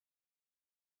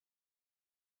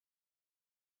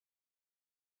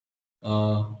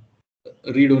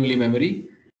read-only memory,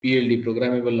 PLD,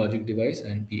 programmable logic device,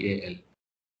 and PAL.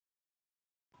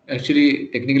 Actually,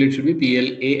 technically it should be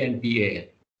PLA and PAL.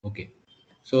 Okay.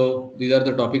 So these are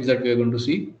the topics that we are going to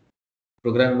see.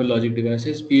 Programmable logic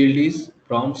devices, PLDs,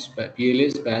 prompts,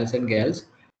 PLAs, PALs, and GALs,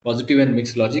 positive and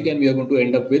mixed logic, and we are going to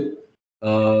end up with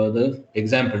the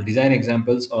design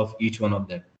examples of each one of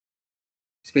them.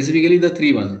 Specifically the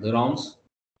three ones, the ROMs,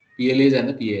 PLAs, and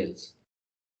the PALs.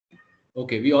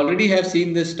 Okay, we already have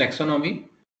seen this taxonomy.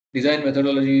 Design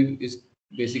methodology is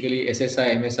basically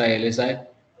SSI, MSI, LSI.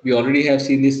 We already have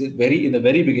seen this in the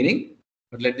very beginning,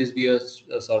 but let this be a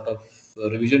sort of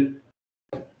revision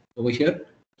over here.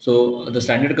 So the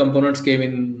standard components came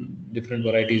in different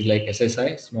varieties like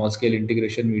SSI, small scale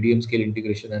integration, medium scale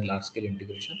integration, and large scale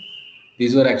integration.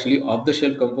 These were actually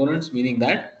off-the-shelf components, meaning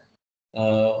that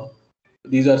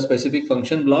these are specific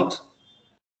function blocks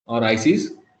or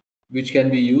ICs which can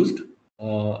be used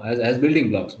as building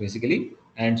blocks basically,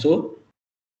 and so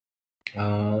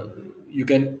you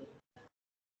can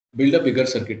build a bigger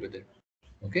circuit with it.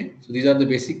 Okay, so these are the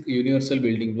basic universal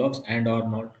building blocks and or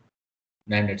not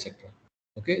NAND, etc.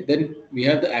 Okay, then we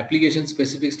have the application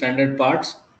specific standard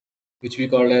parts which we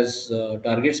call as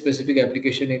target specific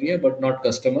application area but not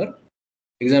customer.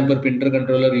 Example, printer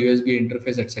controller, USB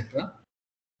interface, etc.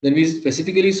 Then we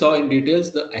specifically saw in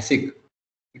details the ASIC.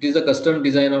 It is the custom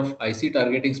design of IC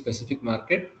targeting specific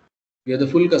market. We have the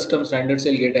full custom standard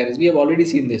cell gate arrays. We have already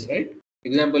seen this, right?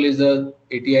 Example is the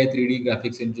ATI 3D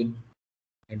graphics engine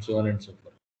and so on and so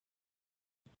forth.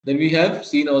 Then we have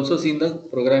also seen the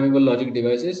programmable logic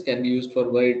devices can be used for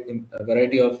a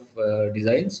variety of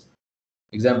designs.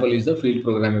 Example is the field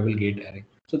programmable gate array.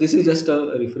 So this is just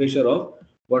a refresher of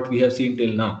what we have seen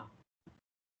till now.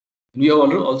 We have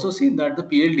also seen that the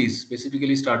PLDs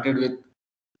specifically started with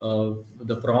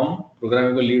the PROM,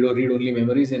 programmable read-only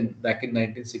memories, back in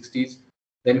 1960s.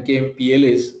 Then came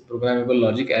PLAs, programmable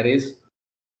logic arrays,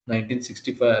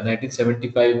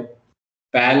 1975,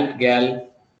 PAL, GAL,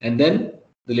 and then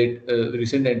the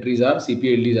recent entries are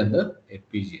CPLDs and the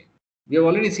FPGA. We have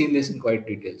already seen this in quite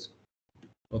details.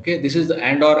 Okay, this is the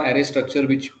AND OR array structure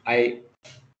which I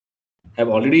have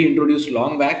already introduced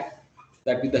long back.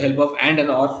 That with the help of AND and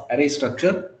OR array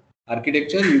structure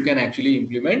architecture, you can actually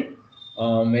implement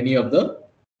many of the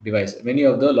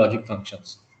logic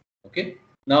functions. Okay.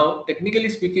 Now, technically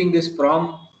speaking, this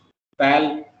PROM,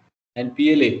 PAL, and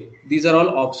PLA, these are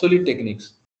all obsolete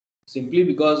techniques, simply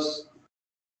because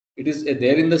it is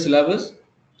there in the syllabus.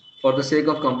 For the sake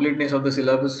of completeness of the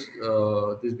syllabus,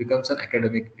 this becomes an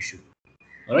academic issue.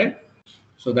 All right.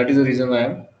 So that is the reason why I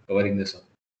am covering this up.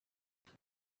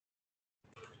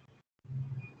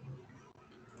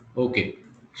 Okay.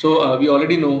 So we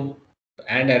already know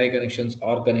AND array connections,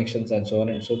 OR connections, and so on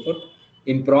and so forth.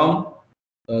 In PROM,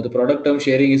 the product term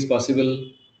sharing is possible.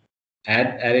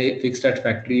 Add array fixed at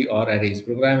factory or array is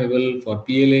programmable. For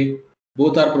PLA,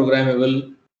 both are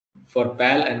programmable. For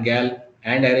PAL and GAL,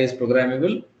 AND array is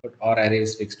programmable, but OR array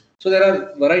is fixed. So there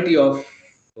are variety of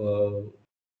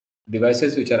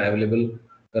devices which are available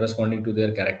corresponding to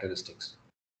their characteristics.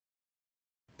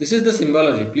 This is the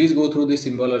symbology. Please go through this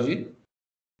symbology.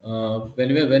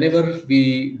 Whenever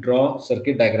we draw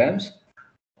circuit diagrams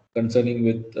concerning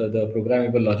with the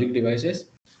programmable logic devices,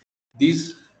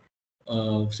 these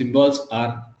symbols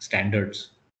are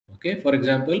standards. Okay, for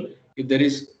example, if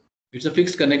it's a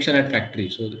fixed connection at factory,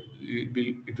 so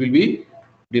it will be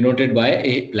denoted by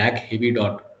a black heavy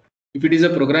dot. If it is a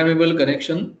programmable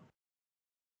connection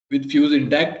with fuse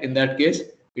intact, in that case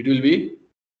it will be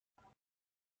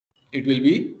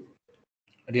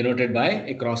denoted by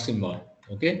a cross symbol.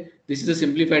 Okay, this is a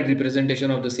simplified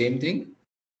representation of the same thing.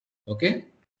 Okay,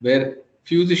 where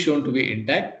fuse is shown to be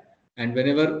intact, and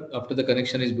whenever after the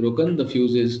connection is broken, the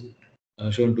fuse is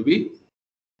shown to be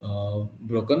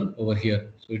broken over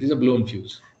here. So it is a blown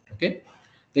fuse. Okay,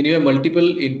 then you have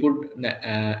multiple input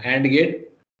AND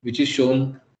gate, which is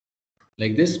shown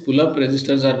like this. Pull-up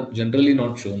resistors are generally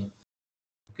not shown.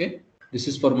 Okay, this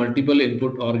is for multiple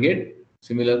input OR gate.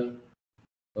 Similar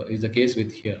is the case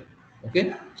with here.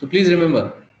 Okay, so please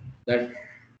remember that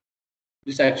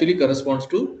this actually corresponds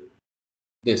to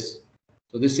this.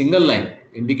 So this single line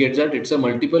indicates that it's a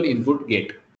multiple input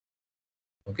gate.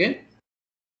 Okay,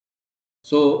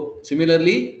 so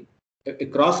similarly, a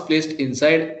cross placed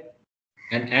inside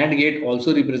an AND gate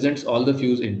also represents all the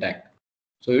fuse intact.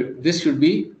 So this should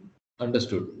be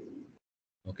understood.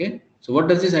 Okay, so what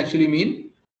does this actually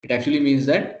mean? It actually means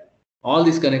that all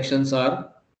these connections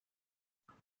are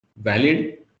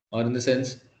valid, or in the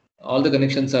sense all the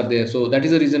connections are there. So that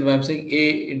is the reason why I'm saying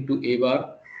A into A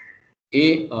bar,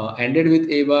 A ANDed with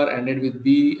A bar, ANDed with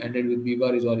B, ANDed with B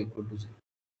bar is all equal to 0.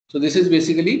 So this is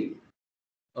basically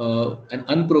an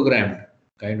unprogrammed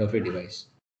kind of a device.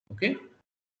 Okay.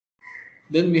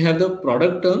 Then we have the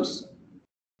product terms.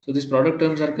 So these product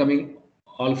terms are coming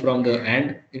all from the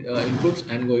AND inputs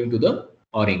and going to the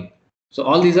ORing. So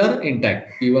all these are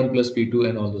intact, P1 plus P2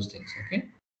 and all those things. Okay.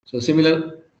 So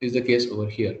similar is the case over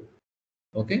here.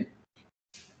 Okay.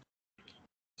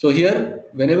 So here,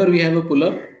 whenever we have a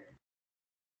pull-up,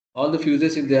 all the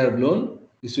fuses, if they are blown,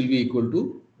 this will be equal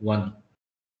to 1.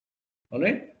 All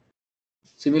right.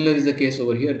 Similar is the case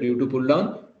over here. Due to pull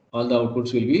down, all the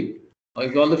outputs will be,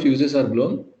 if all the fuses are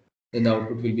blown, then the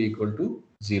output will be equal to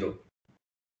 0.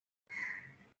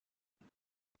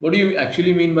 What do you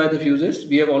actually mean by the fuses?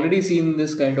 We have already seen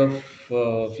this kind of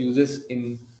fuses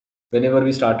in whenever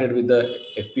we started with the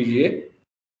FPGA,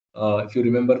 if you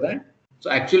remember that. So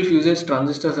actual fuses,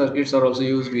 transistor circuits are also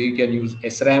used. We can use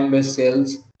SRAM based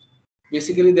cells.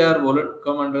 Basically, they are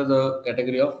come under the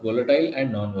category of volatile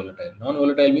and non-volatile.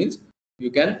 Non-volatile means you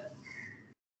can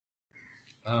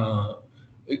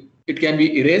it can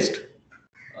be erased,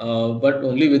 but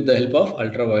only with the help of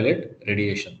ultraviolet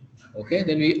radiation. Okay.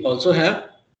 Then we also have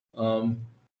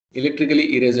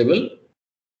electrically erasable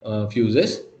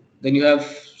fuses. Then you have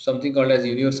something called as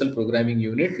universal programming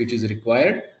unit, which is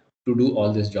required to do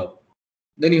all this job.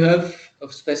 Then you have a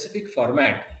specific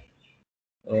format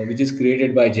which is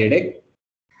created by JEDEC.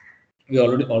 We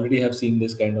already have seen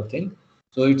this kind of thing.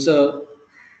 So it's a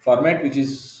format which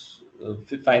is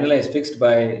finalized, fixed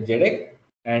by JEDEC,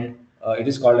 and it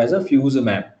is called as a fuse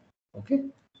map. Okay.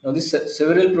 Now this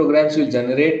several programs will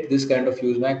generate this kind of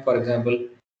fuse map. For example,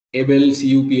 ABEL,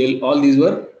 CUPL, all these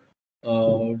were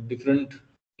different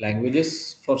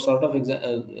languages for sort of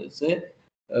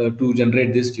to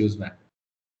generate this fuse map.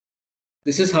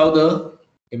 This is how the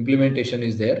implementation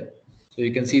is there. So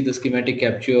you can see the schematic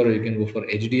capture, or you can go for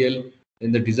HDL,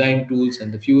 then the design tools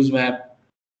and the fuse map.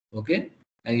 Okay.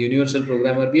 And universal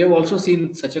programmer. We have also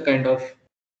seen such a kind of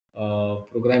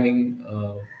programming,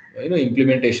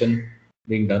 implementation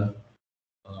being done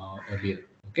earlier.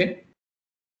 Okay.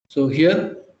 So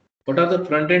here, what are the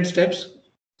front end steps?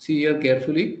 See here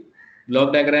carefully: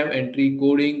 block diagram, entry,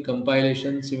 coding,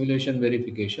 compilation, simulation,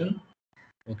 verification.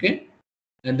 Okay.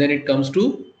 And then it comes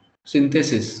to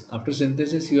synthesis. After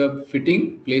synthesis, you have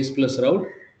fitting, place plus route,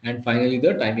 and finally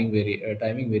the timing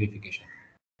verification.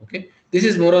 Okay. This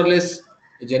is more or less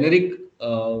a generic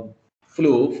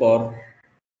flow for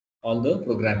all the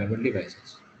programmable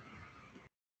devices.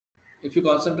 If you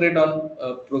concentrate on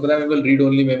programmable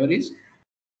read-only memories,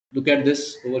 look at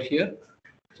this over here.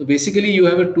 So basically, you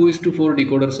have a 2:4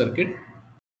 decoder circuit.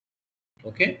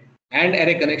 Okay. And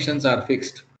array connections are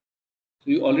fixed. So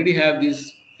you already have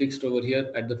these fixed over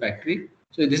here at the factory.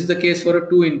 So this is the case for a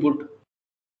 2-input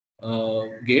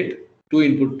gate,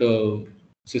 2-input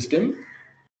system.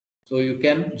 So you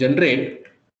can generate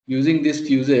using these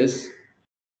fuses.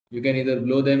 You can either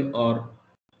blow them, or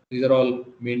these are all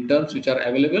main terms which are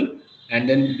available. And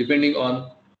then depending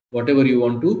on whatever you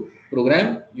want to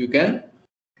program, you can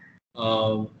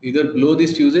either blow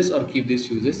these fuses or keep these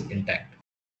fuses intact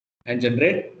and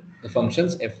generate the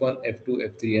functions F1, F2,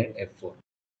 F3, and F4.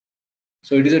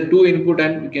 So it is a 2-input,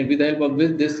 and we can, with the help of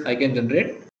this, I can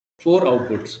generate 4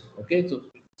 outputs. Okay, so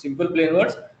simple plain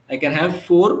words, I can have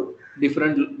 4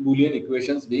 different Boolean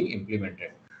equations being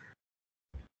implemented.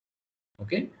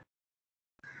 Okay.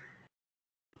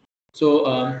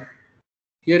 So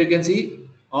here you can see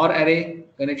OR array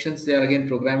connections. They are again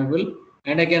programmable,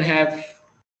 and I can have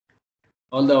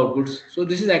all the outputs. So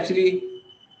this is actually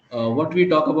what we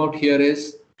talk about here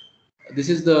is, this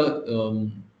is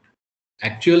the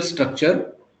actual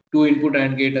structure: 2-input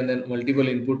AND gate and then multiple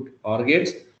input OR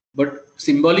gates, but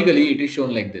symbolically it is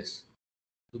shown like this.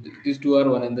 So these two are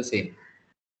one and the same.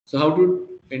 So how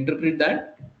to interpret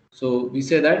that? So we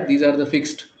say that these are the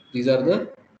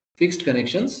fixed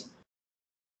connections.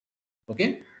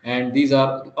 Okay, and these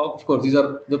are, of course, these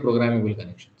are the programmable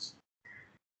connections.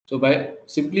 So by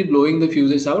simply blowing the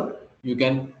fuses out, you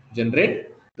can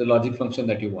generate the logic function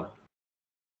that you want.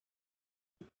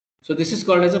 So this is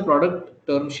called as a product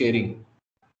term sharing.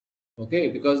 Okay,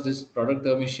 because this product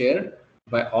term is shared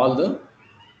by all the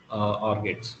OR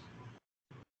gates.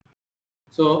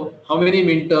 So how many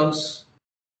min terms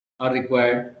are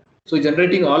required? So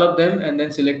generating all of them and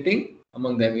then selecting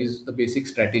among them is the basic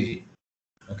strategy.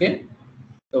 Okay.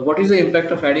 So what is the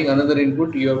impact of adding another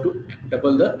input? You have to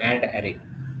double the AND array.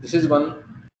 This is one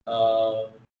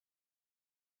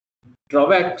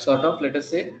drawback, sort of, let us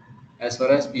say, as far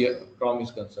as PROM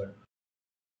is concerned.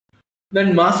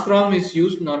 Then mask ROM is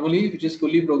used normally, which is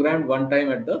fully programmed one time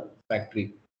at the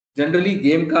factory. Generally,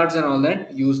 game cards and all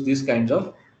that use these kinds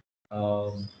of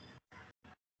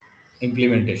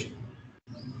implementation.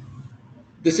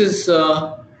 This is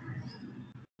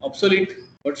obsolete,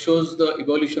 but shows the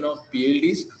evolution of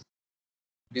PLDs.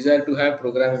 Desire to have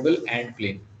programmable and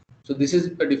plain. So this is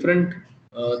a different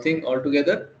thing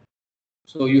altogether.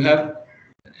 So you have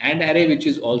an AND array which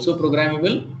is also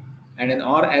programmable and an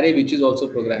OR array which is also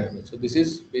programmable. So this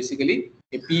is basically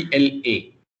a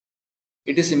PLA.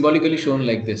 It is symbolically shown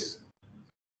like this.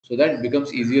 So that it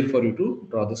becomes easier for you to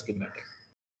draw the schematic.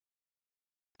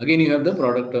 Again, you have the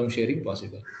product term sharing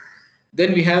possible.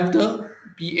 Then we have the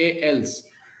PALs.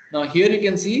 Now here you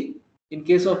can see in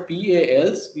case of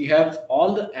PALs, we have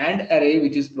all the AND array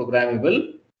which is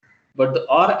programmable, but the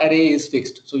OR array is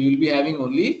fixed. So you will be having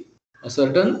only a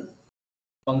certain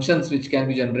functions which can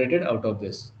be generated out of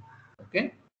this.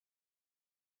 Okay.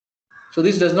 So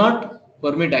this does not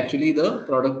permit actually the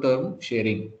product term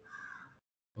sharing.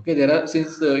 Okay, there are,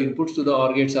 since the inputs to the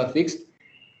OR gates are fixed,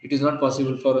 it is not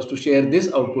possible for us to share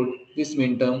this output, this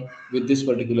min term with this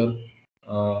particular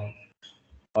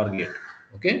OR gate.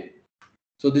 Okay,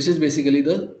 so this is basically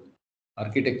the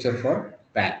architecture for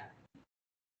PAL.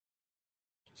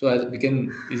 So as we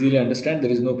can easily understand,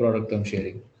 there is no product term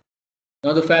sharing.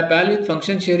 Now the PAL with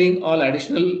function sharing, all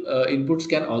additional inputs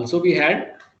can also be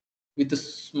had with a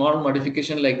small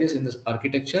modification like this in this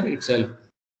architecture itself.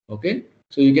 Okay,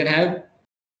 so you can have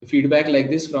feedback like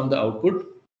this from the output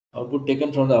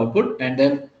taken from the output, and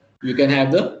then you can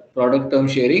have the product term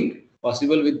sharing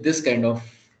possible with this kind of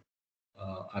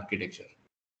architecture.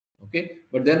 Okay,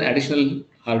 but then additional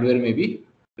hardware may be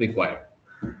required.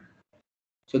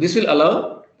 So this will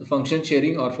allow the function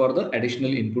sharing or for the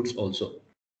additional inputs also.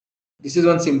 This is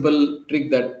one simple trick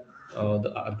that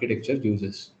the architecture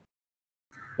uses.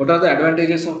 What are the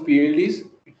advantages of PLDs?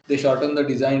 They shorten the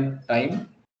design time.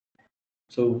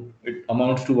 So it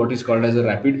amounts to what is called as a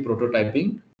rapid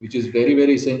prototyping, which is very,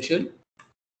 very essential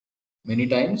many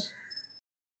times.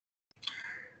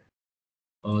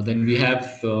 Then we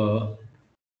have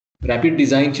rapid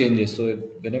design changes. So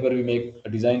whenever we make a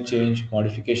design change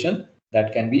modification,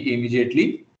 that can be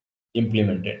immediately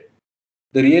implemented.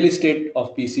 The real estate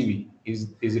of PCB is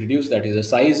reduced. That is, the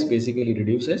size basically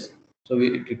reduces. So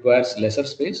it requires lesser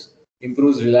space,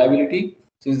 improves reliability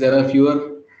since there are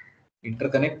fewer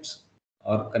interconnects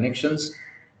or connections.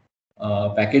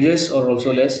 Packages are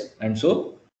also less, and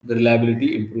so the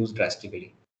reliability improves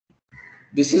drastically.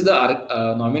 This is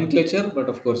the nomenclature, but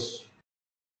of course,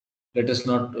 let us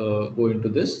not go into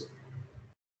this.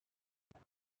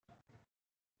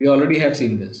 We already have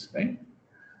seen this, right?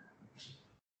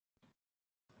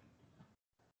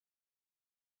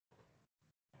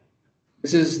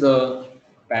 This is the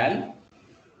PAL,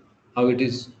 how it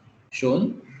is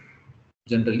shown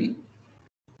generally.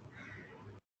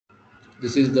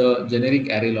 This is the generic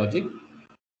array logic.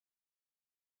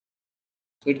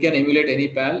 So it can emulate any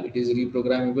PAL. It is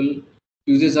reprogrammable.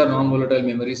 Uses are non-volatile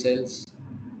memory cells.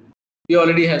 We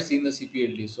already have seen the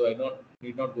CPLD, so I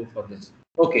need not go for this.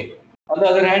 Okay. On the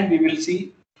other hand, we will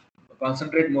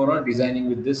concentrate more on designing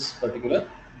with this particular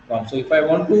form. So if I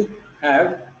want to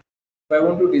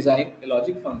design a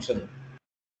logic function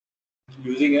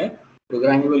using a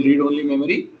programmable read-only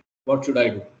memory, what should I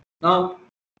do? Now,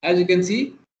 as you can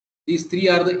see, these three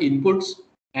are the inputs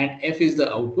and F is the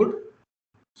output.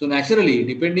 So naturally,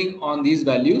 depending on these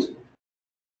values,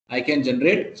 I can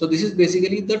generate. So this is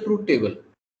basically the truth table.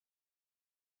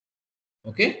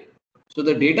 Okay. So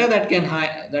the data that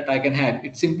I can have,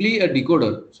 it's simply a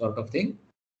decoder sort of thing.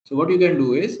 So what you can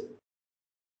do is,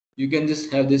 you can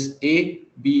just have this A,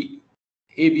 B,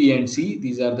 and C.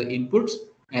 These are the inputs,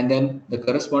 and then the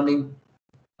corresponding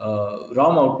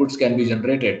ROM outputs can be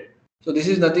generated. So this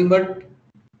is nothing but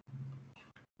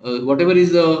whatever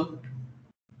is the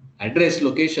address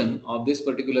location of this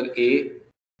particular A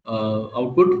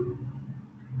output,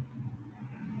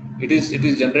 it is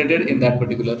generated in that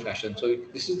particular fashion. So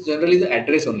this is generally the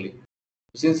address only.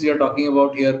 Since we are talking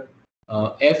about here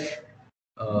F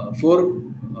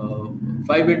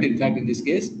 5-bit, in fact in this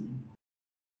case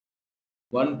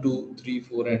 1, 2, 3,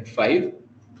 4 and 5.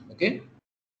 Okay,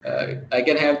 I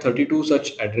can have 32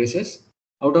 such addresses.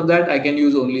 Out of that I can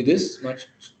use only this much,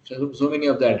 so many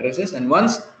of the addresses, and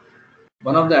once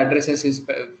one of the addresses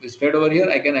is fed over here,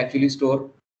 I can actually store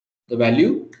the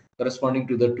value corresponding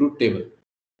to the truth table.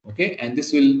 Okay, and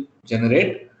this will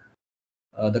generate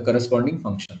the corresponding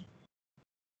function.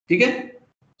 Okay,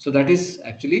 so that is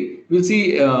actually, we'll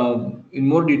see in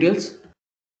more details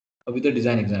with the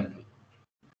design example.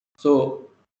 So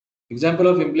example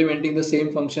of implementing the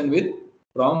same function with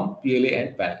from PLA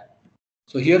and PAL.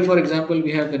 So here, for example,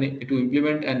 we have to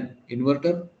implement an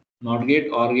inverter, NOT gate,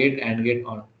 OR gate, AND gate,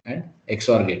 and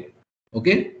XOR gate.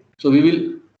 Okay, so we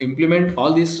will implement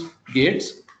all these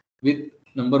gates with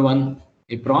number 1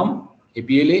 a PROM, a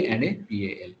PLA and a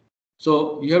PAL.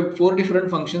 So you have 4 different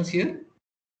functions here.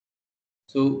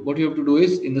 So what you have to do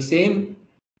is, in the same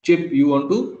chip you want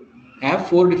to have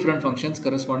 4 different functions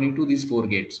corresponding to these 4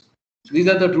 gates. So these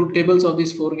are the truth tables of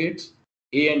these 4 gates.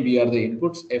 A and B are the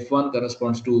inputs. F1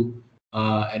 corresponds to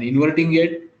an inverting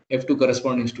gate. F2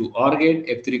 corresponds to OR gate.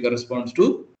 F3 corresponds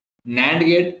to NAND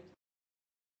gate.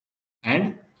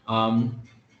 And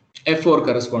F4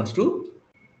 corresponds to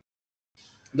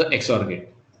the XOR gate.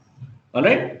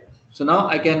 Alright. So now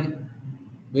I can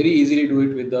very easily do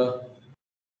it with the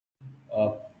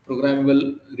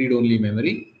programmable read-only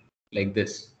memory like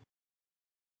this.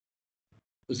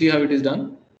 So see how it is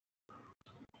done.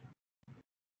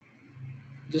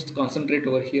 Just concentrate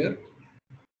over here.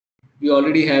 We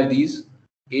already have these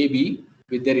A, B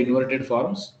with their inverted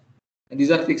forms, and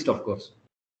these are fixed, of course.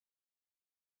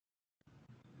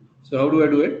 So how do I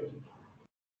do it?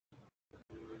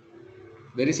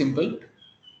 Very simple.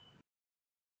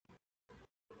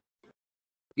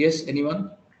 Yes,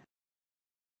 anyone?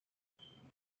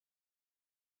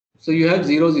 So you have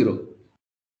 0, 0.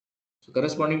 So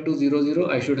corresponding to 0, 0,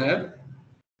 I should have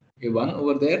a 1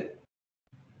 over there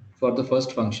for the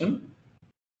first function.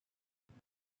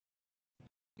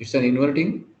 It's an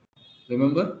inverting.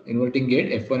 Remember, inverting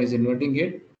gate. F1 is inverting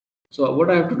gate. So what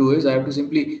I have to do is I have to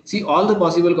simply see all the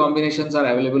possible combinations are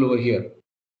available over here.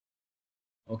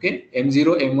 Okay,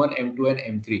 M0, M1, M2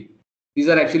 and M3. These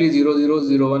are actually 0, 0,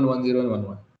 0, 1, 1, 0 and 1,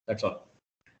 1. That's all.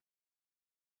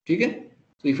 Okay.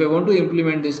 So if I want to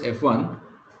implement this F1,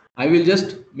 I will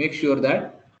just make sure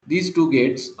that these 2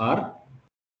 gates are,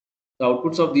 the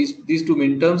outputs of these 2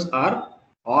 minterms are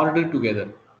ordered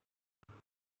together.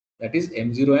 That is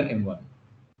M0 and M1.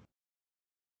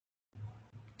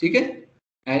 Okay.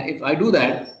 And if I do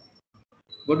that,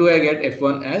 what do I get?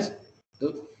 F1 as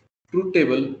the truth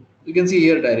table. You can see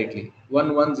here directly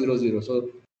 1, 1, 0, 0. So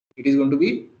it is going to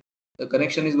be, the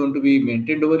connection is going to be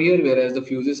maintained over here, whereas the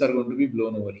fuses are going to be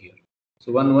blown over here.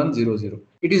 So 1, 1, 0, 0.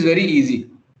 It is very easy.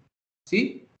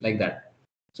 See, like that.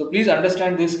 So please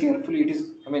understand this carefully. It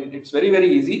is, I mean, it's very,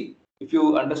 very easy if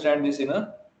you understand this in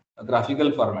a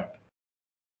graphical format.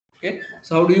 Okay.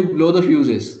 So how do you blow the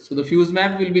fuses? So the fuse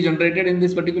map will be generated in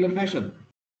this particular fashion.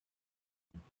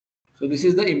 So this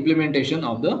is the implementation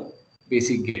of the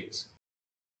basic gates.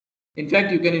 In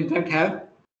fact, you can have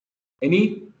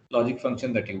any logic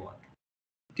function that you want.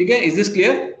 Okay, is this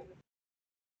clear,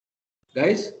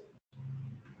 guys?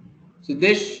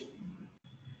 Siddesh?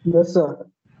 Yes, sir.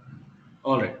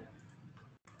 All right.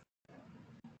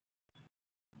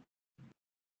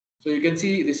 So you can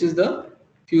see this is the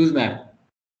fuse map.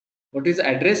 What is the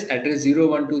address? Address 0,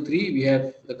 1, 2, 3. We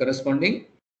have the corresponding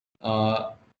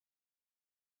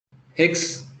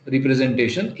hex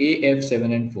representation A, F,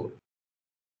 7 and 4.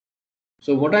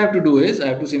 So what I have to do is I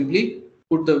have to simply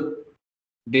put the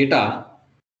data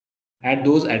at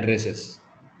those addresses.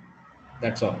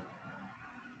 That's all.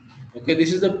 Okay,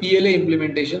 this is the PLA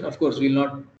implementation. Of course, we'll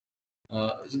not.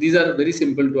 So these are very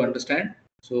simple to understand.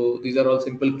 So these are all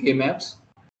simple K maps.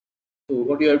 So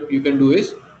what you can do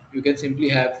is you can simply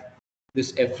have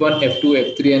this F1,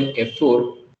 F2, F3, and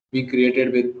F4 be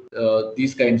created with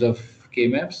these kinds of K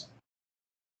maps,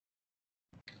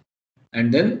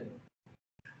 and then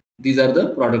these are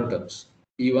the product terms: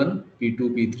 P1, P2,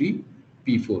 P3,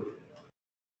 P4.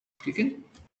 Okay.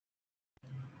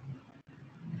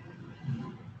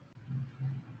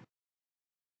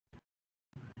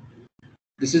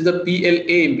 This is the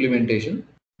PLA implementation.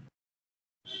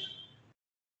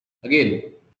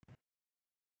 Again,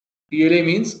 PLA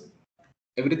means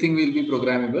everything will be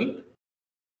programmable,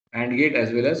 AND gate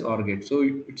as well as OR gate. So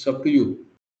it's up to you.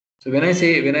 So when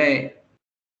I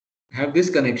have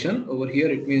this connection over here,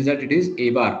 it means that it is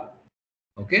A bar.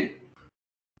 Okay.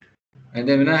 And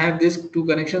then when I have these 2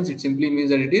 connections, it simply means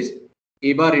that it is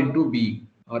A bar into B,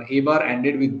 or A bar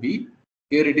ANDed with B.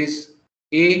 Here it is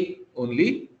A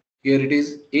only. Here it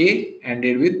is A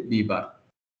ANDed with B bar.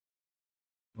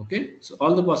 Okay. So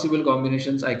all the possible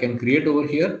combinations I can create over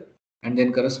here, and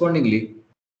then correspondingly,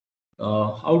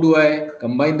 how do I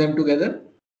combine them together?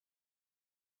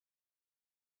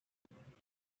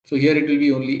 So here it will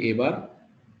be only A bar.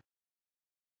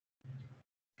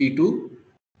 P2,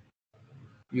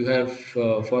 you have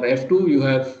for F2 you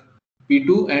have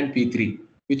P2 and P3,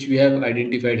 which we have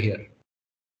identified here.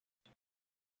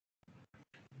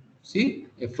 See,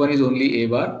 F1 is only A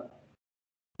bar,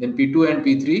 then P2 and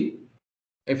P3.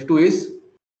 F2 is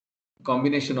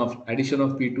combination of addition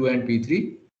of P2 and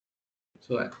P3.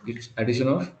 So it's addition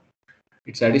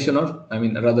of I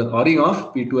mean rather ORing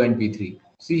of P2 and P3.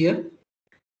 See here,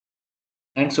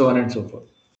 and so on and so forth.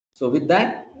 So with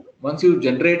that, once you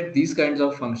generate these kinds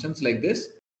of functions like this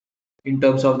in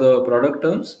terms of the product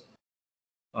terms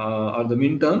or the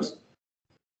min terms,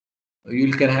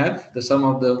 you can have the sum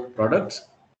of the products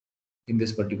in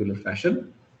this particular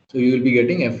fashion. So you will be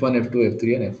getting F1, F2,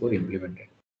 F3 and F4 implemented.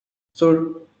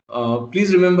 So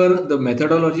please remember the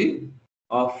methodology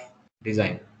of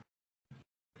design.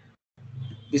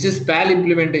 This is PAL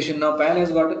implementation. Now PAL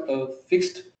has got a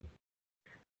fixed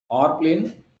OR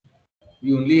plane.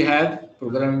 You only have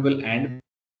programmable AND.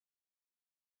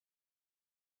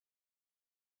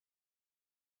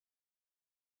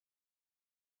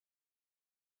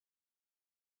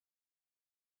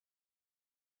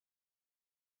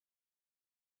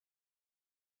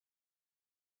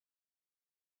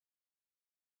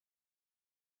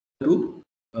 To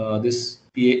this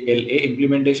PLA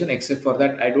implementation, except for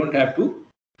that, I don't have to.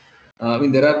 I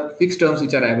mean, there are fixed terms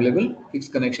which are available,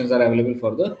 fixed connections are available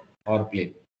for the OR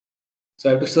plane. So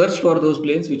I have to search for those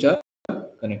planes which are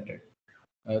connected,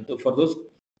 for those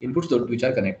inputs which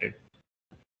are connected.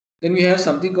 Then we have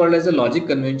something called as the logic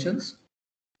conventions,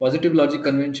 positive logic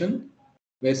convention,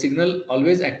 where signal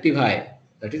always active high,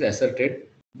 that is asserted,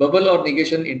 bubble or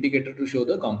negation indicator to show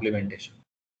the complementation.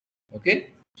 Okay,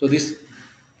 so this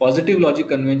positive logic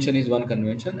convention is one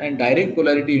convention, and direct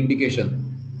polarity indication,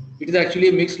 it is actually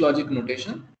a mixed logic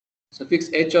notation.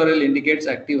 Suffix H or L indicates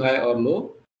active high or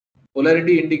low,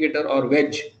 polarity indicator or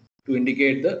wedge to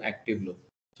indicate the active low.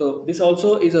 So this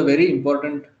also is a very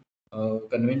important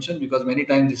convention, because many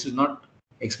times this is not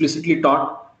explicitly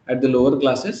taught at the lower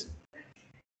classes.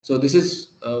 So this is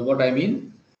what I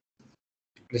mean.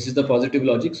 This is the positive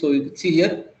logic. So you can see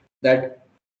here that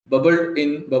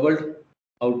bubbled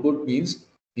output means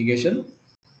negation.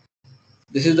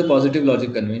 This is the positive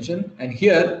logic convention, and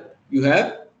here you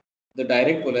have the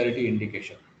direct polarity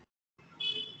indication.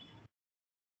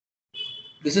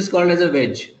 This is called as a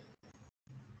wedge.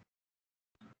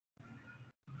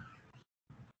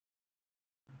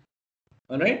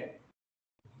 All right.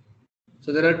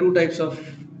 So there are two types of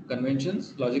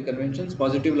conventions, logic conventions: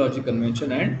 positive logic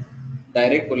convention and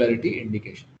direct polarity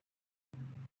indication.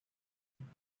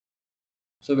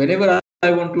 So whenever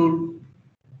I want to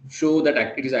show that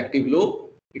it is active low,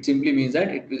 it simply means that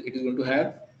it is going to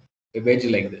have a wedge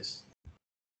like this.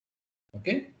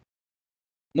 Okay.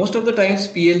 Most of the times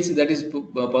PLC, that is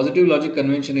positive logic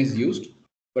convention, is used,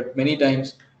 but many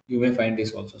times you may find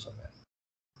this also somewhere.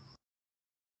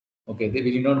 Okay, we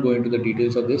will not go into the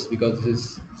details of this because this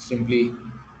is simply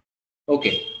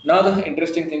okay. Now the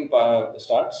interesting thing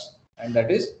starts, and that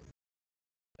is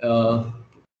how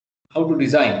to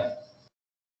design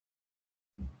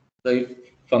the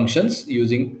functions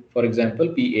using, for example,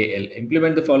 PAL.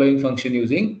 Implement the following function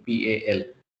using PAL.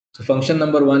 So function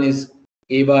number 1 is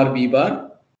A bar B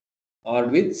bar or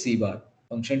with C bar.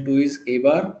 Function 2 is A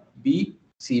bar B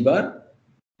C bar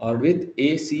or with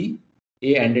A C,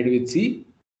 A ANDed with C,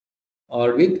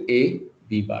 or with A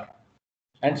B bar,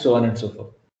 and so on and so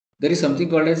forth. There is something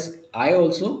called as I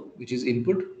also, which is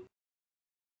input.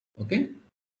 Okay.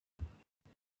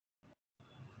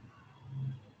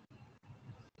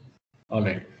 All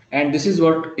right. And this is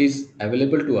what is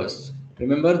available to us.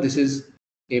 Remember, this is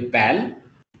a PAL.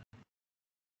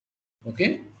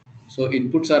 Okay. So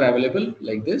inputs are available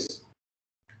like this.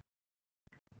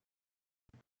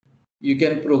 You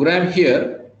can program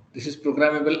here. This is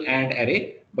programmable AND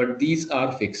array, but these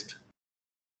are fixed.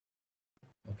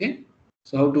 Okay.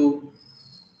 So how to,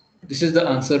 this is the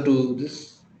answer to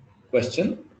this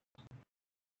question.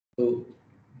 So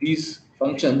these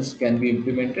functions can be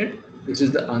implemented. This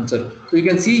is the answer. So you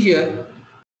can see here,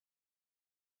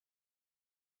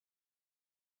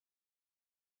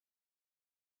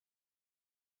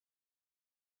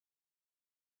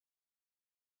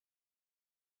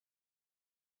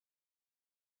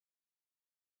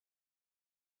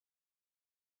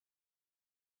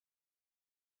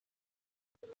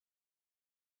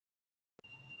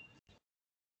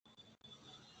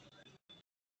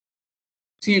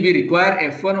 see, we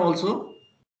require F1 also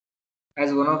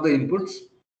as one of the inputs.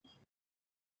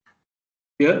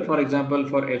 Here, for example,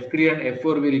 for F3 and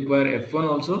F4, we require F1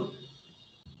 also.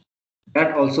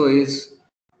 That also is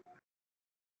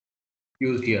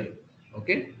used here.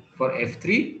 Okay, for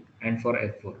F3 and for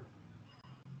F4.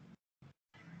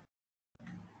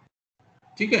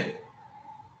 Okay.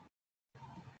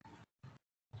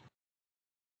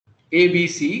 A, B,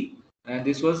 C, and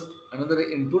this was another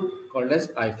input called as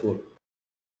I4.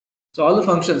 So all the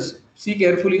functions, see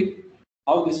carefully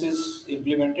how this is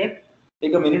implemented.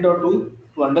 Take a minute or two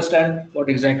to understand what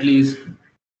exactly is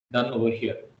done over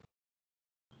here.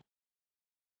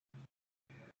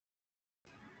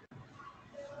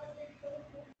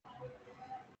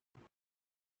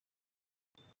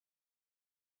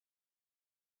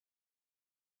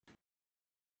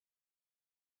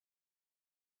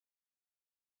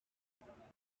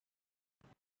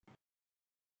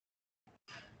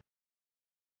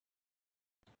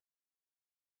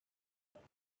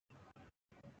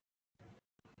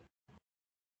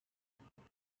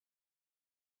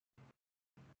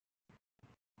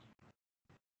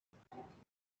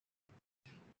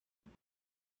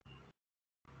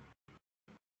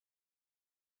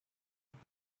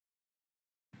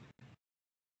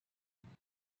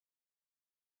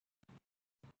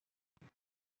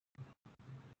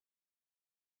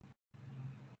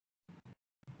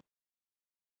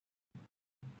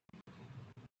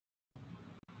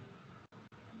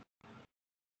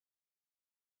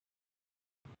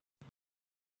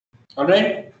 All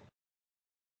right.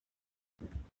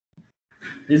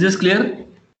 Is this clear,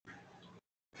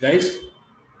 guys?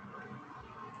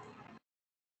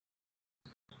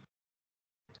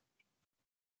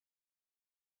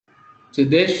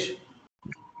 Siddesh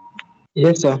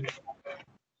Yes, sir.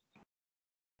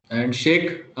 and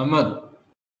Sheikh Ahmad.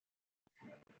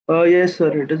 Yes, sir.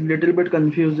 It is little bit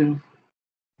confusing.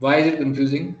 Why is it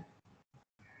confusing?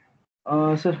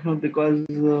 Sir, because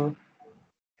the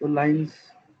lines.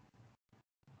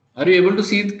 Are you able to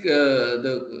see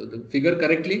the figure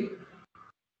correctly?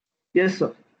 Yes,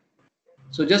 sir.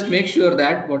 So just make sure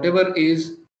that whatever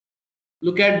is,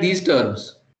 look at these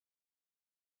terms.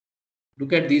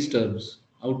 Look at these terms.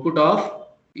 Output of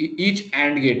each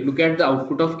AND gate. Look at the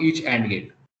output of each AND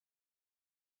gate.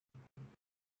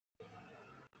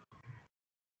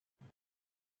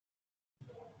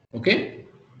 Okay.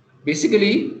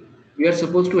 Basically, we are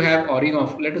supposed to have ORing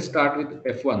of. Let us start with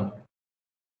F1.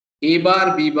 A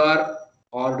bar, B bar,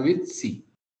 ORed with C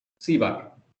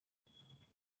bar.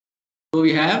 So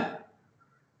we have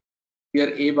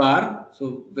here A bar.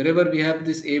 So wherever we have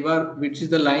this A bar, which is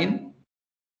the line,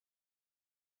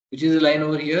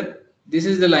 over here. This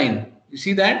is the line. You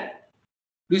see that?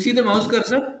 Do you see the mouse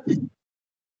cursor?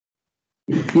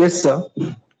 Yes, sir.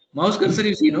 Mouse cursor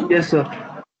you see, no? Yes, sir.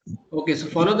 Okay, so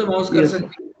follow the mouse Yes, cursor.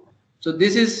 sir. So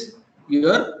this is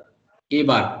your A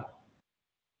bar.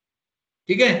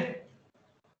 Okay.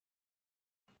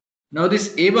 Now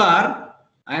this A bar,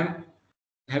 I am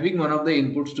having one of the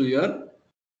inputs to your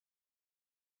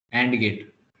AND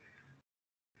gate.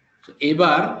 So A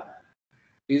bar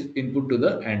is input to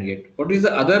the AND gate. What is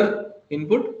the other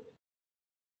input?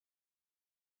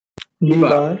 B B bar.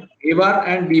 bar. A bar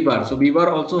and B bar. So B bar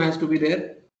also has to be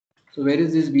there. So where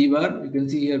is this B bar? You can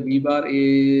see here B bar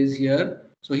is here.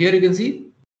 So here you can see.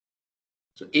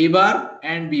 So A bar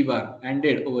and B bar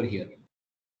ANDed over here.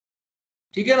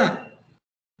 ठीक है ना?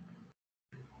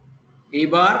 A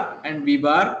bar and B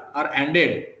bar are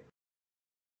ANDed.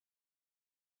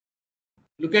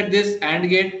 Look at this AND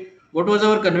gate. What was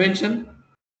our convention?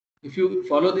 If you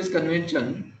follow this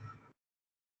convention,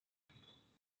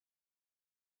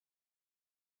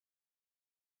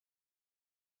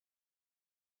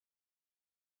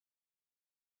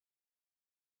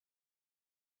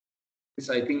 this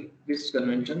I think this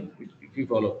convention, if you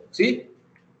follow, see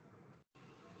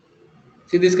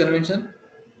this convention.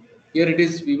 Here it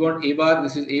is. We want A bar.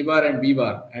 This is A bar and B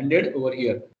bar ANDed over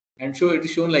here, and show it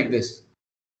is shown like this.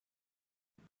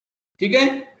 ठीक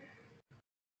है?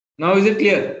 Now is it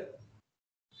clear,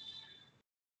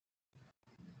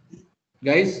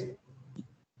 guys?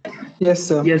 Yes,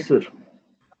 sir. Yes, sir.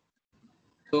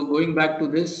 So going back to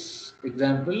this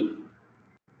example,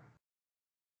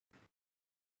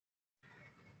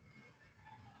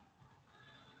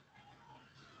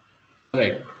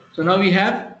 right. So now we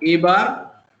have A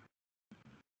bar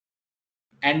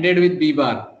ANDed with B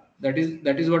bar. That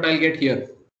is what I'll get here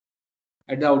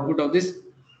at the output of this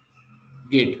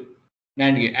gate,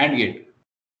 AND gate.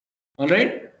 All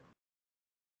right.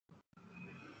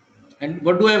 And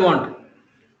what do I want?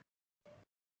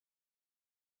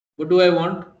 What do I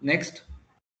want next?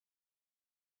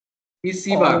 Is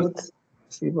C Or bar. with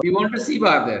C bar. We want a C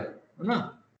bar there.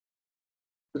 No?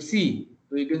 So C.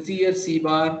 So you can see here C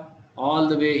bar all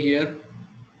the way here.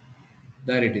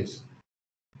 There it is.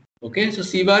 Okay. So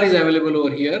C bar is available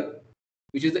over here,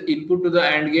 which is the input to the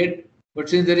AND gate. But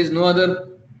since there is no other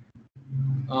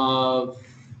uh,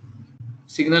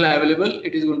 signal available,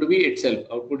 it is going to be itself.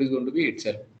 Output is going to be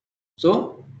itself.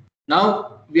 So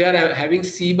now we are having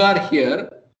C bar here,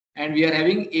 and we are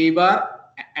having A bar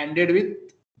ANDed with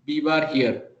B bar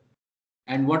here.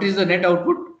 And what is the net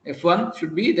output? F1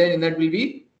 should be, then that will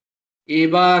be A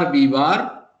bar B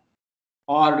bar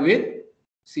ORed with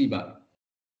C bar.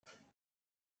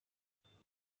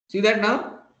 See that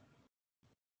now?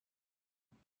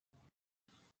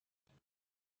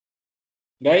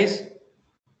 Guys,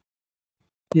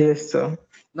 Yes, sir.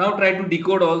 now try to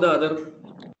decode all the other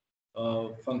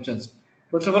functions.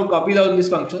 First of all, copy down these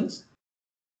functions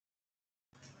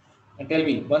and tell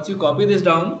me, once you copy this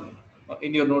down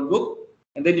in your notebook,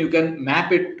 and then you can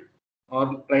map it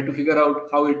or try to figure out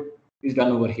how it is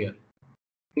done over here.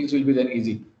 Things will be then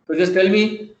easy. So just tell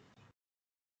me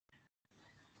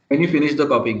when you finish the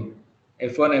copying,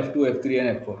 F1, F2, F3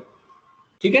 and F4.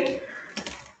 ठीक है?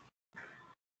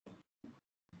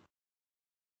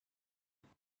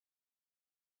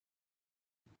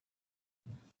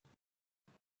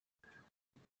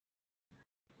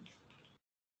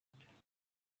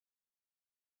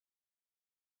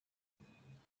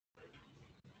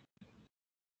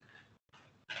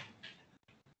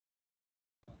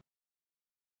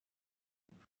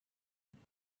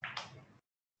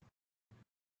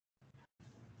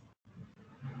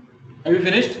 Have you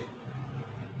finished?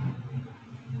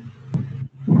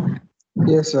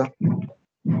 Yes, sir.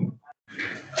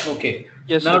 Okay.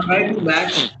 Yes, Now sir. try to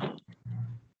match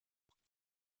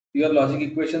your logic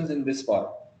equations in this form.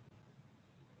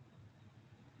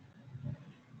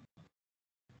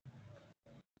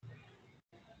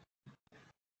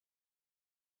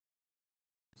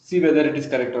 See whether it is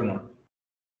correct or not.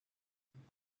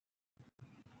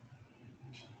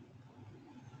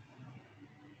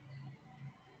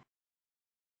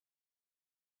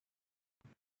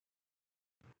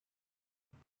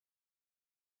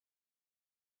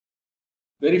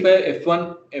 Verify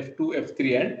F1, F2,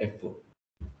 F3 and F4.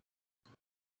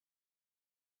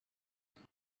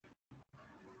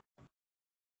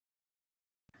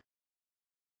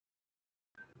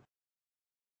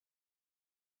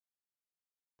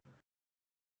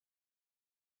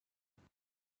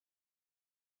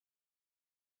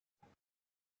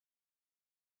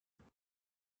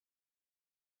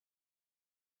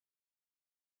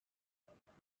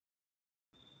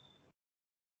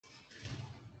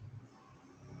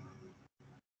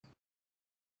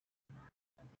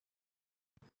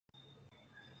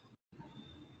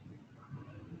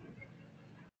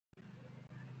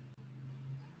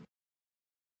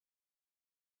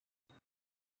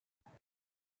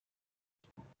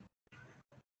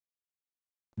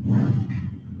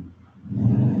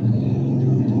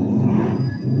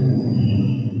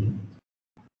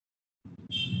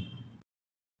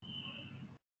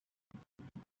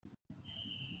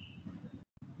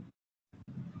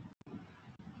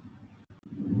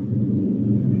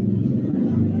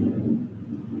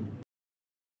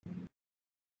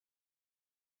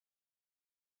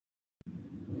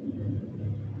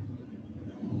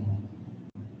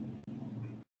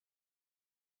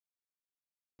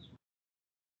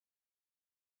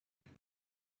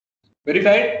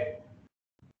 Verified?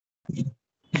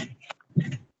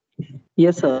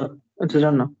 Yes, sir. It's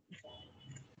done now.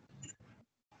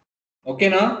 Okay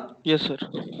now? Yes, sir.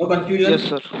 No Yes, confusion?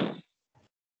 sir.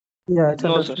 Yeah, it's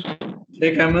No, sir. understood.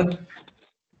 Sheikh Ahmed?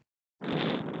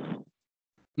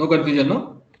 No confusion,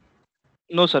 no?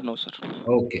 No, sir. No, sir.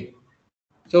 Okay.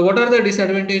 So what are the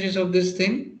disadvantages of this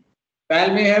thing?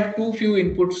 PAL may have too few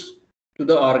inputs to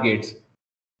the OR gates.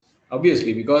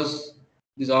 Obviously, because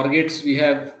these OR gates we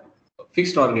have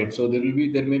fixed OR gates, so there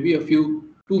may be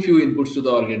too few inputs to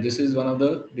the OR gate. This is one of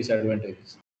the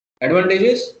disadvantages.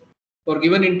 Advantages: for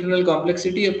given internal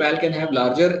complexity, a PAL can have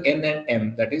larger N and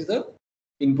M, that is the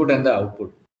input and the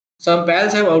output. Some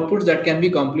PALs have outputs that can be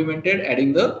complemented,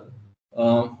 adding the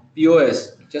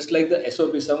POS, just like the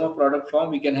SOP, sum of product form.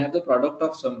 We can have the product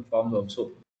of some forms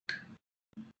also.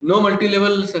 No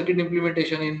multi-level circuit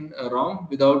implementation in ROM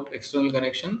without external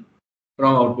connection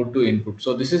from output to input.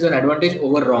 So this is an advantage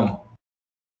over ROM.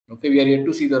 Okay, we are yet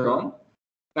to see the ROM.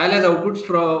 PAL has outputs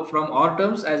from OR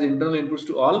terms as internal inputs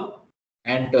to all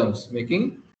AND terms,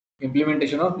 making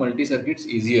implementation of multi-circuits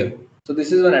easier. So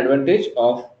this is an advantage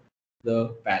of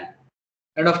the PAL.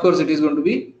 And of course, it is going to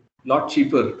be a lot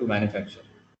cheaper to manufacture.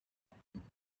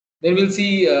 Then we'll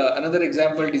see another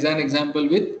example, design example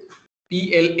with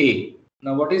PLA.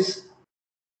 Now, what is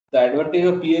the advantage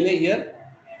of PLA here?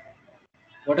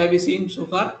 What have we seen so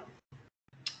far?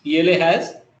 PLA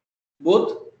has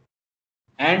both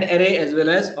AND array as well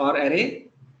as OR array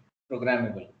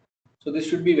programmable. So this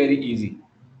should be very easy.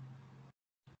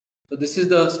 So this is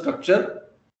the structure.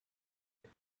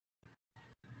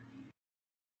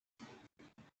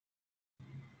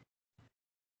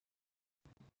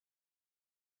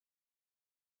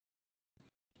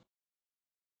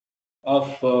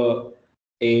 Of a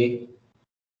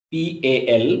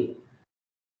PAL.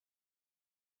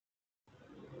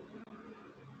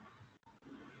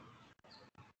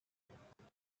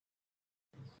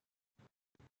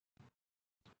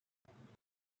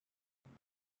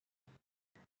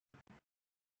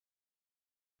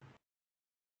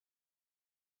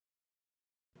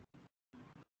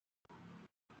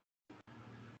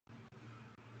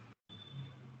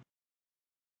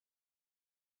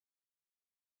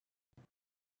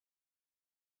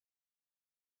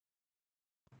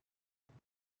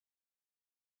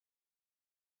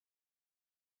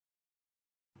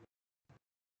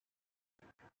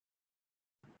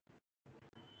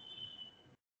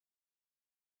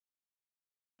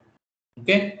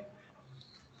 Okay.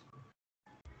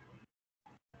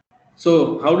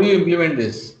 So how do you implement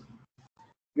this?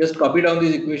 Just copy down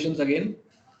these equations again,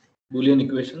 Boolean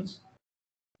equations,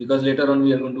 because later on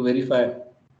we are going to verify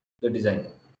the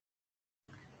design.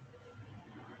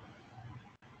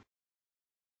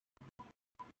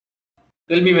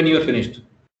 Tell me when you are finished.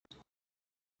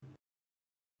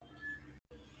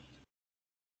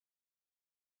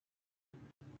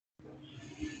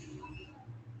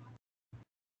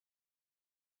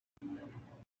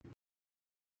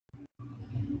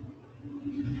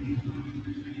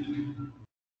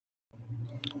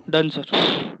 Done, sir.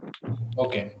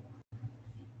 Okay.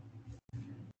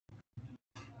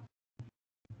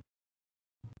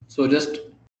 So just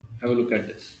have a look at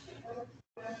this.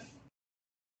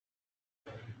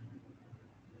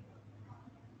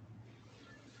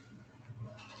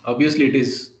 Obviously, it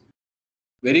is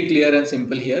very clear and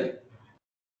simple here.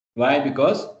 Why?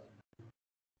 Because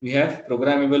we have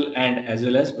programmable and as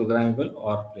well as programmable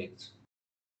OR planes.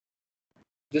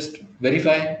 Just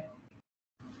verify.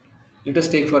 Let us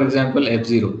take, for example,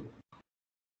 F0.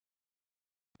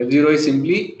 F0 is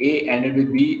simply A ANDed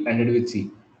with B ANDed with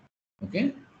C.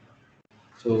 Okay.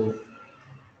 So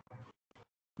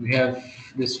we have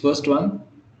this first one,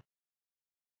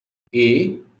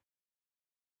 A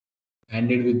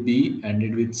ANDed with B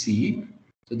ANDed with C.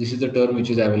 So this is the term which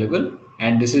is available,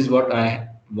 and this is what I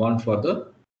want for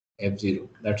the F0.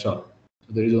 That's all.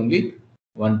 So there is only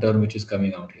one term which is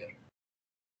coming out here.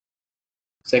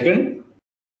 Second,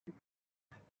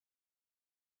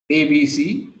 A, B,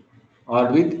 C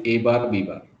or with A bar, B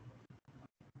bar.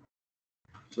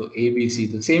 So A, B, C,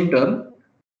 the same term.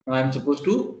 Now I am supposed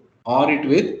to OR it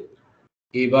with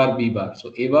A bar, B bar.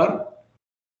 So A bar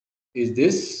is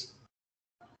this,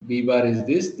 B bar is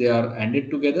this. They are ANDed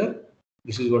together.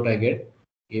 This is what I get,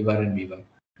 A bar and B bar.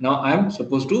 Now I am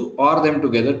supposed to OR them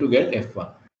together to get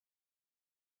F1.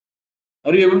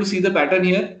 Are you able to see the pattern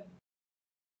here?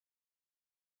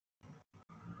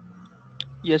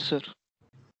 Yes, sir.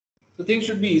 So things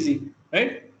should be easy,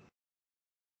 right?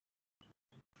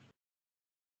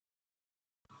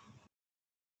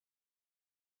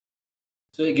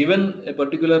 So given a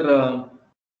particular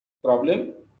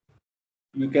problem,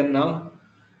 you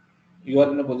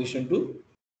are in a position to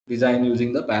design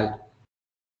using the PAL,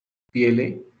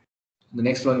 PLA. The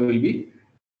next one will be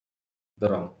the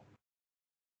ROM.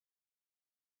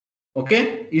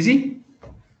 Okay, easy?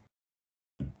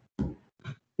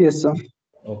 Yes, sir.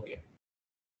 Okay.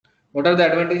 What are the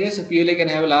advantages? PLA can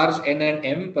have a large N and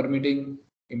M permitting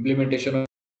implementation of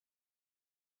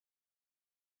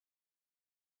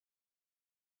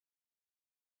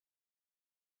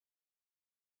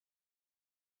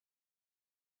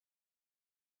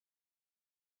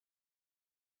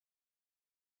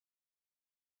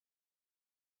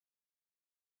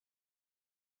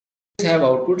have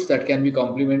outputs that can be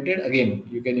complemented. Again,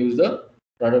 you can use the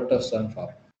product of sum form.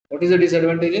 What is the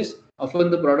disadvantages?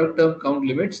 Often the product term count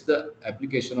limits the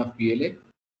application of PLA.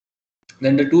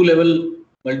 Then the two-level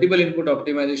multiple input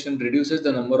optimization reduces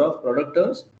the number of product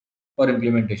terms for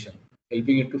implementation,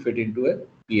 helping it to fit into a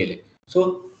PLA.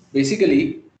 So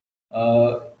basically,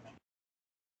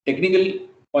 technical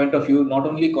point of view, not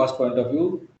only cost point of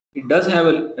view, it does have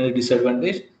a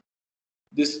disadvantage.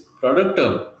 This product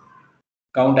term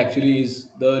count actually is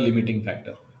the limiting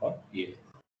factor for PLA.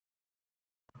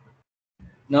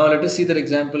 Now let us see the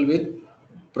example with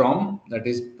PROM, that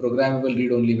is programmable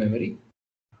read-only memory.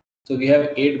 So we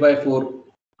have 8x4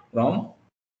 PROM.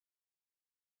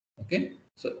 Okay,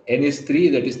 so N is 3,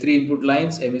 that is 3 input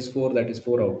lines, M is 4, that is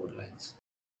 4 output lines.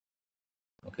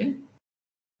 Okay.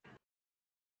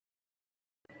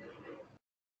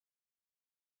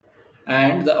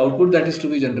 And the output that is to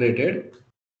be generated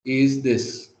is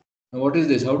this. Now what is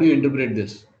this? How do you interpret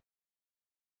this?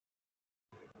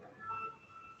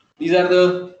 These are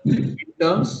the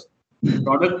terms,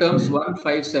 product terms 1,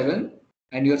 5, 7,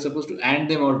 and you are supposed to AND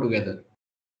them all together.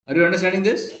 Are you understanding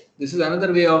this? This is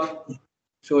another way of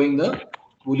showing the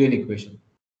Boolean equation.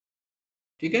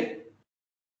 Okay?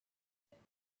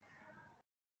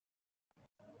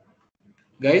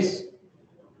 Guys?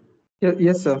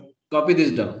 Yes, sir. Copy this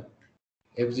down.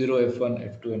 F0,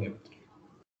 F1, F2 and F3.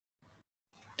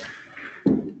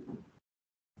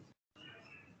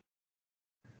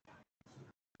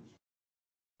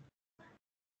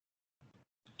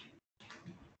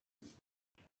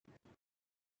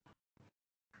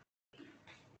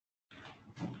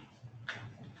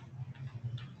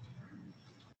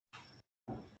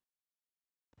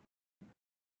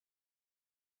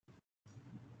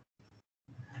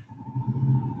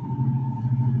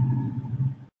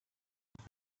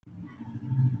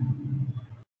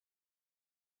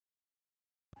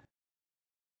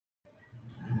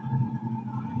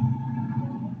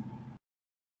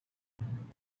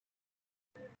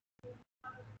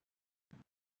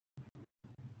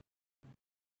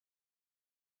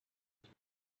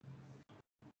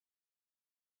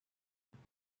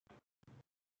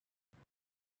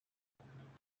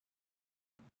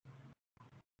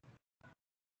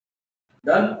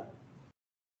 Done?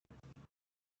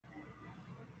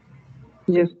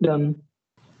 Yes, done.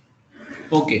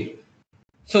 Okay.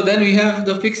 So then we have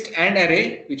the fixed AND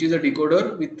array, which is a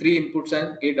decoder with 3 inputs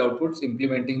and 8 outputs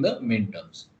implementing the main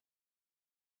terms.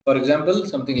 For example,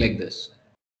 something like this.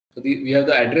 So we have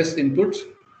the address inputs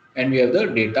and we have the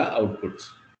data outputs.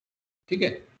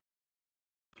 Okay.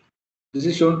 This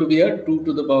is shown to be a 2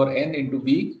 to the power n into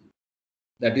b,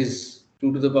 that is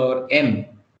 2 to the power n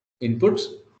inputs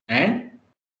and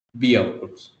b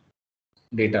outputs,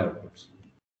 data outputs.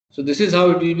 So this is how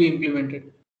it will be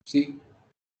implemented. See,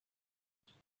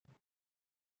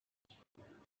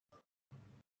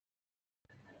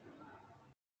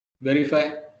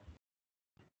 verify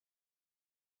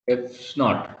f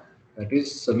naught, that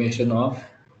is summation of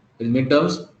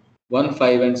midterms 1,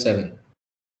 5 and 7.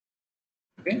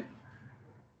 Okay.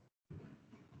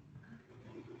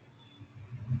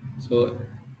 So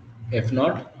f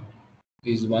naught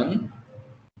is 1,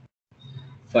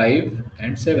 5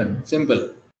 and 7.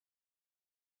 Simple.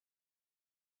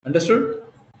 Understood?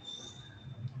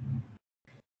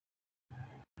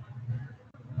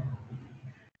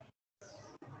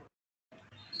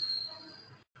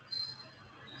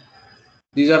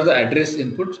 These are the address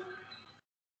inputs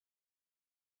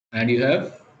and you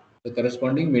have the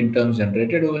corresponding minterms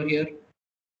generated over here.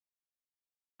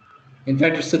 In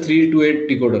fact, it's a 3 to 8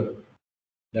 decoder.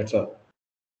 That's all.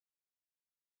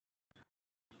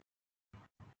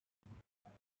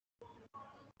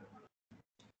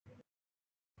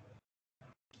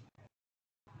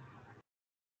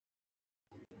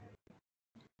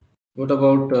 What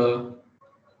about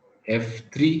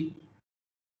F3,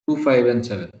 2, 5 and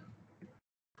 7?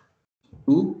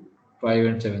 2, 5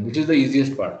 and 7. This is the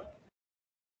easiest part.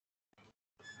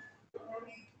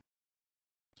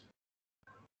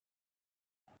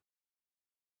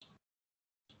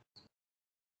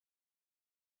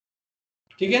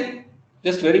 Okay?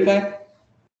 Just verify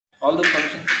all the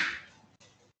functions.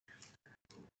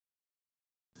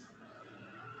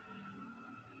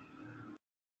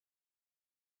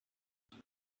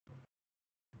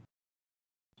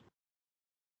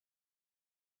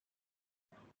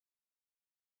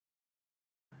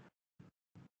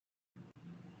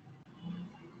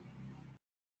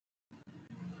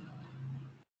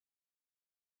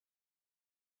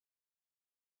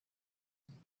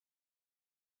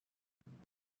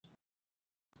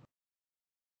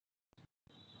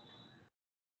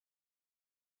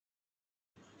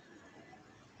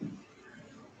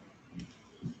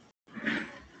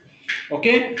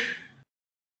 Okay?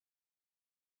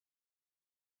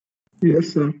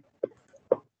 Yes, sir.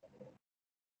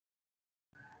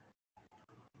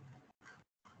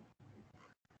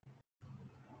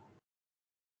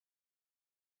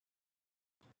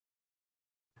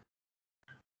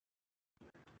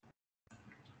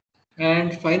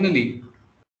 And finally,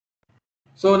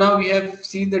 so now we have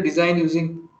seen the design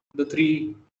using the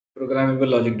 3 programmable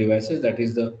logic devices, that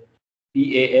is the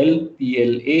PAL,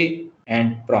 PLA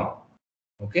and PROM.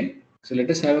 Okay, so let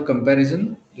us have a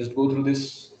comparison. Just go through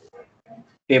this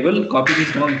table, copy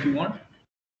this down if you want.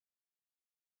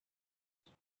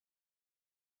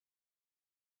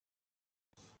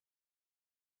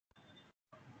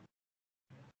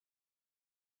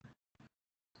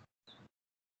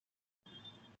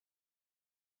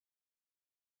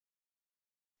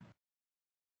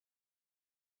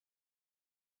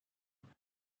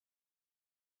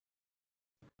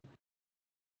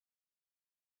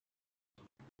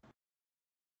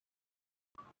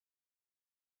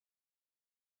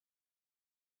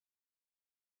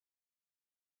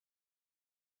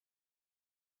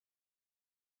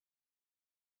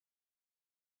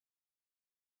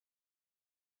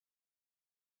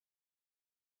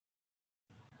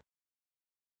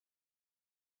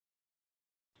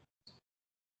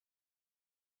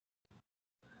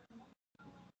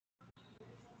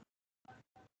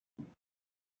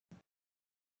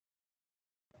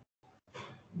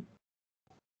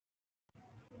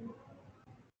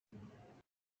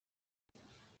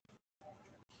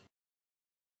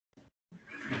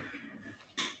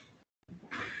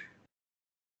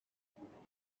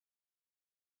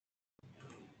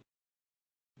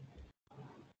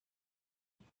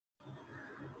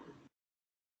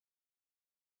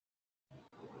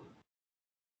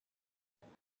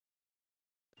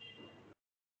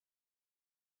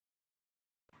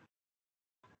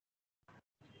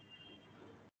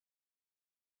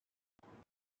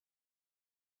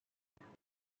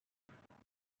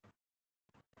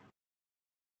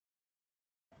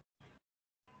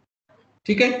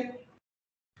 Okay,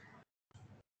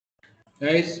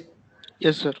 guys,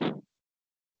 Yes, sir.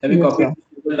 have you Yes, copied sir.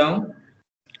 this table down?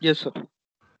 Yes, sir.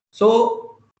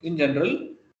 So in general,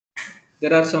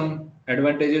 there are some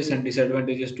advantages and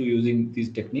disadvantages to using these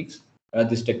techniques,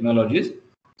 these technologies.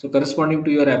 So corresponding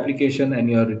to your application and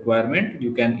your requirement,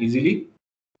 you can easily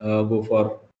go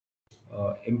for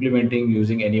implementing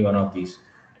using any one of these.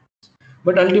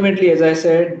 But ultimately, as I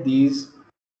said, these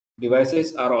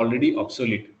devices are already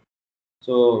obsolete.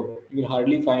 So you'll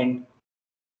hardly find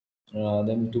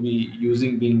them to be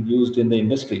being used in the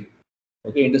industry.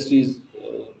 Okay, industries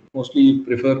mostly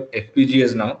prefer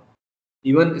FPGAs now.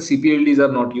 Even CPLDs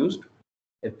are not used.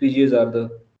 FPGAs are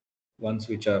the ones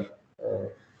which are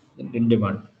in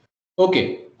demand.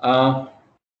 Okay. Now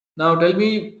tell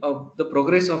me the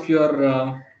progress of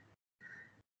your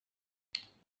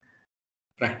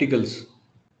practicals.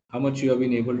 How much you have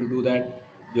been able to do that?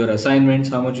 Your assignments,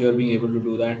 how much you are being able to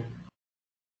do that?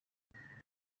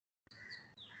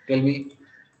 Tell me.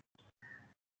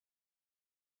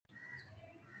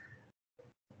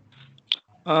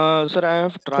 Sir, I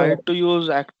have tried to use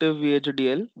active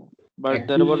VHDL, but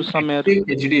there were some error. Active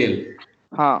HDL.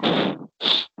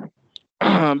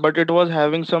 But it was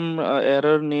having some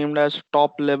error named as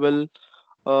top level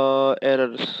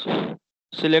errors.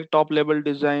 Select top level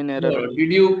design error. No,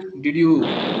 did you?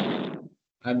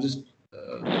 I'm just